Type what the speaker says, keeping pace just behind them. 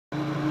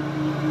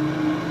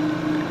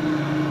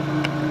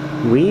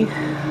We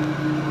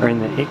are in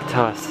the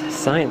ICTOS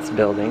Science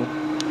Building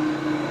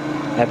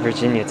at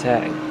Virginia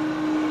Tech.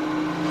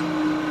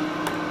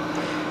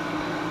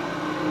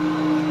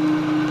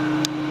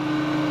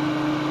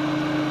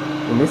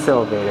 And this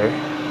elevator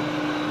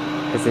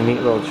has a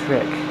neat little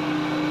trick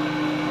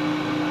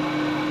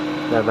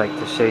that I'd like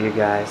to show you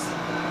guys.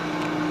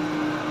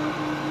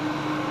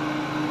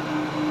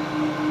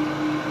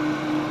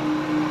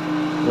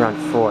 We're on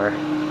 4.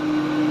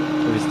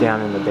 It was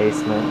down in the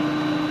basement.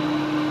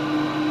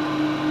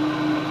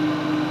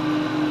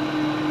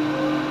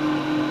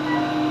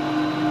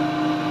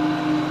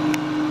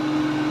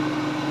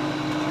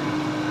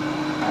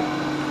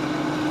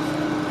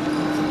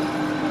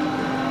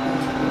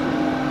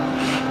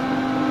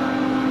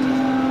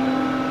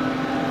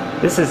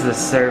 This is the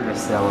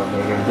service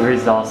elevator. There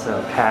is also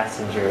a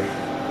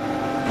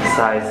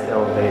passenger-sized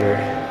elevator.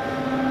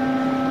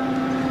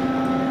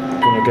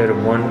 I'm going to go to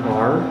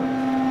 1R.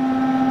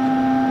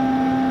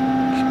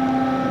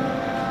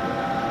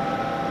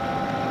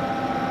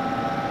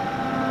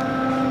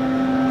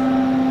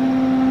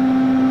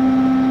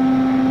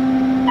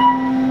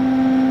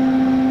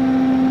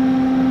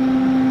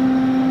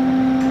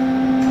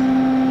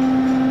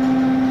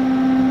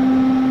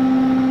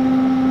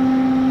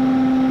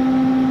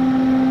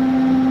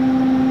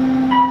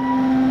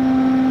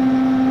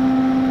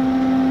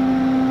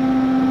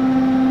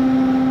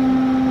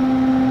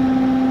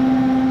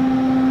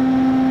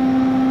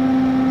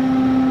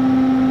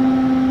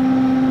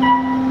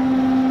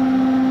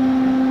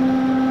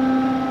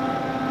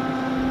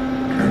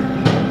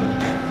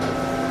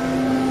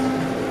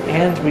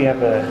 And we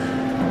have a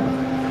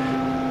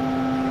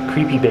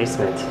creepy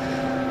basement.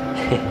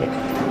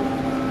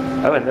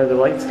 Oh, and there the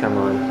lights come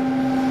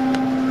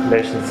on.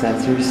 Motion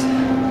sensors.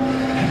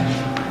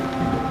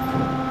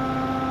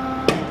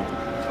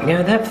 You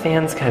know, that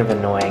fan's kind of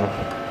annoying.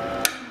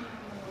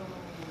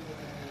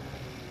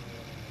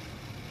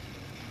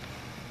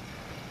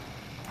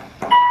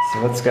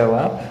 So let's go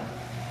up.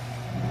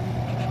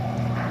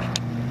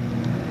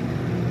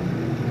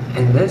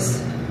 And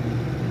this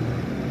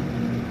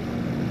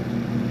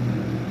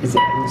is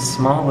a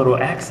small little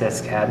access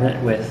cabinet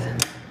with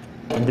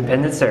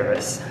independent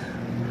service.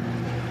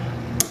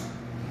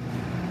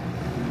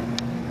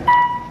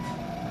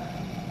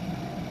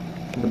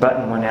 The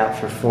button went out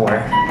for 4.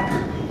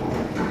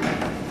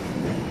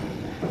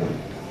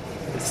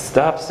 It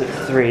stops at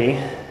 3,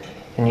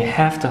 and you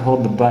have to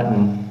hold the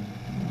button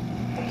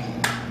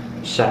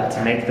shut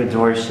to make the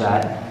door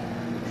shut.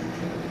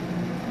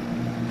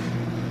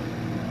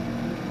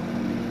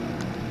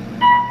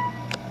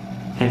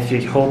 And if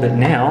you hold it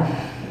now,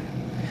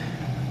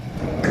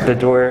 the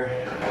door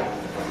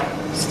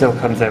still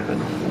comes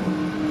open.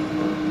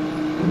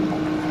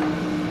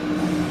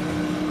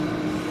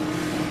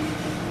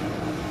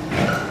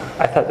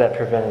 I thought that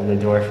prevented the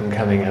door from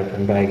coming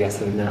open, but I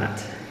guess it would not.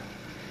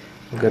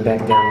 We'll go back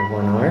down to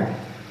 1R.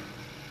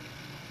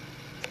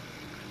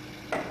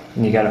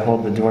 And you gotta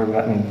hold the door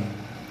button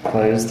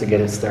closed to get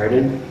it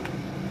started.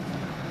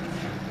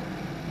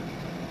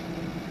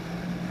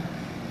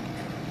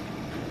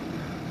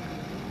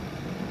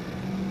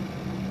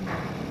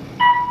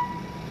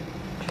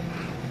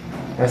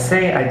 I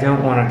say I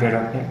don't want to go to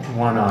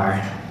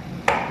 1R.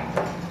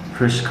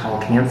 Push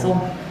call cancel.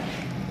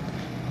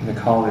 The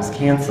call is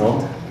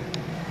canceled.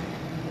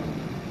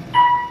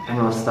 And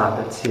we'll stop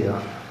at 2.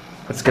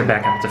 Let's go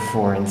back up to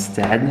 4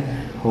 instead.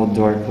 Hold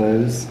door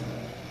closed.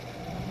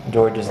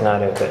 Door does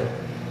not open.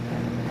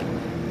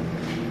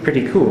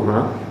 Pretty cool,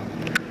 huh?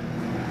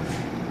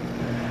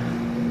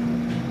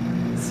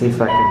 Let's see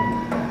if I can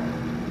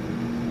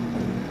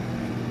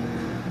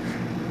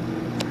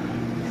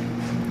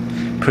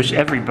push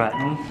every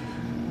button.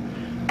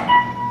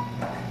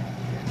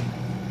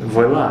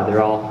 Voila,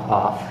 they're all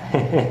off.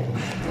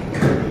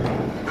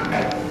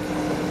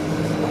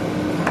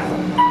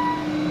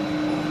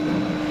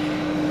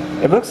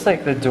 It looks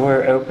like the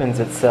door opens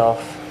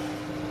itself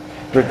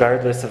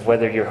regardless of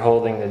whether you're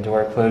holding the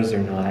door closed or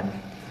not,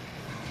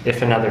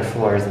 if another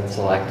floor isn't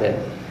selected.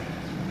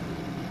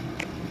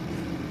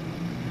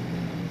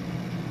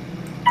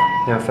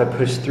 Now if I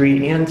push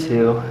 3 and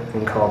 2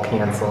 and call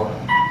cancel,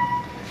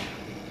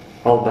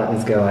 all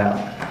buttons go out.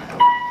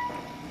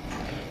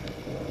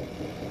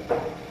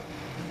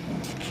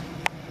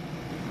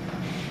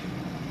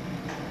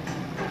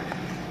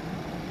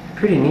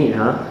 Pretty neat,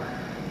 huh?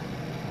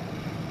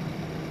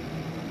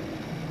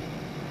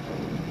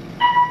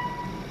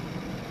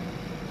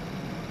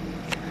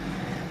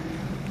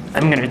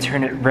 I'm going to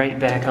turn it right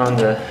back on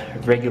to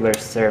regular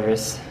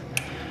service,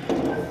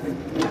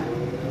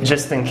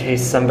 just in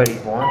case somebody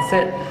wants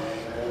it.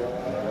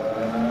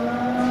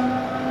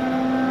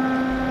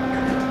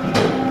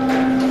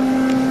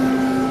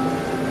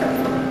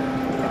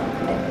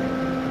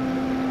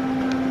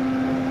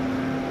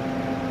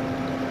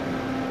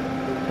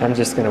 I'm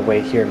just going to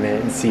wait here a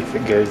minute and see if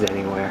it goes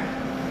anywhere.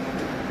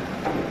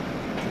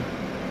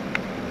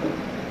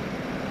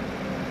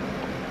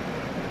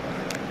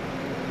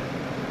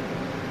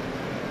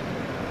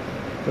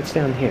 What's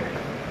down here?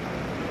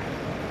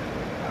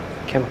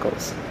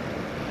 Chemicals.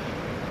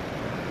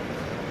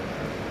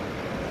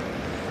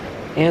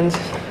 And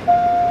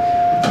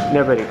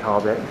nobody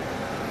called it.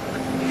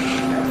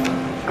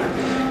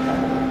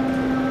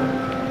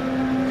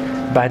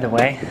 By the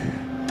way,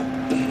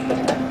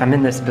 I'm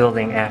in this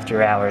building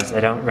after hours. I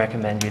don't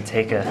recommend you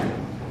take a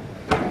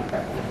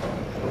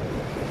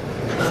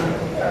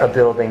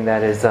building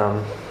that is,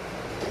 I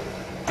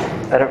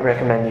don't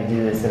recommend you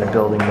do this in a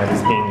building that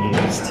is being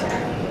used.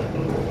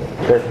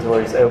 Both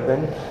doors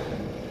open,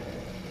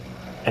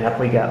 and up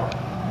we go.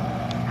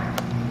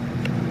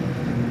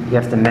 You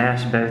have to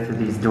mash both of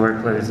these door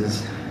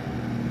closes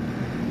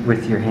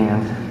with your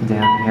hand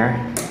down here.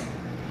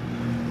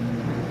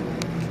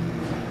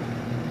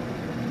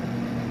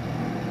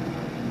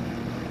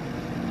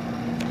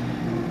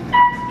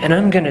 And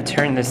I'm going to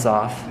turn this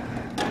off,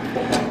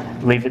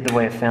 leave it the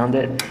way I found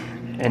it,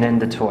 and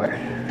end the tour.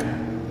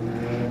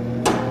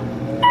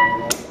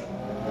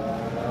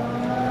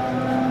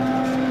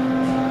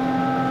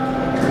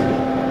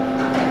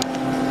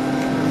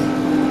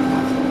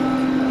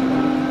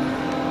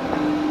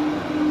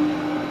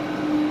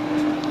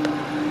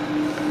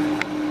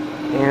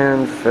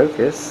 And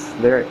focus,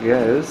 there it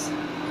goes.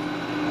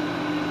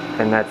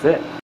 And that's it.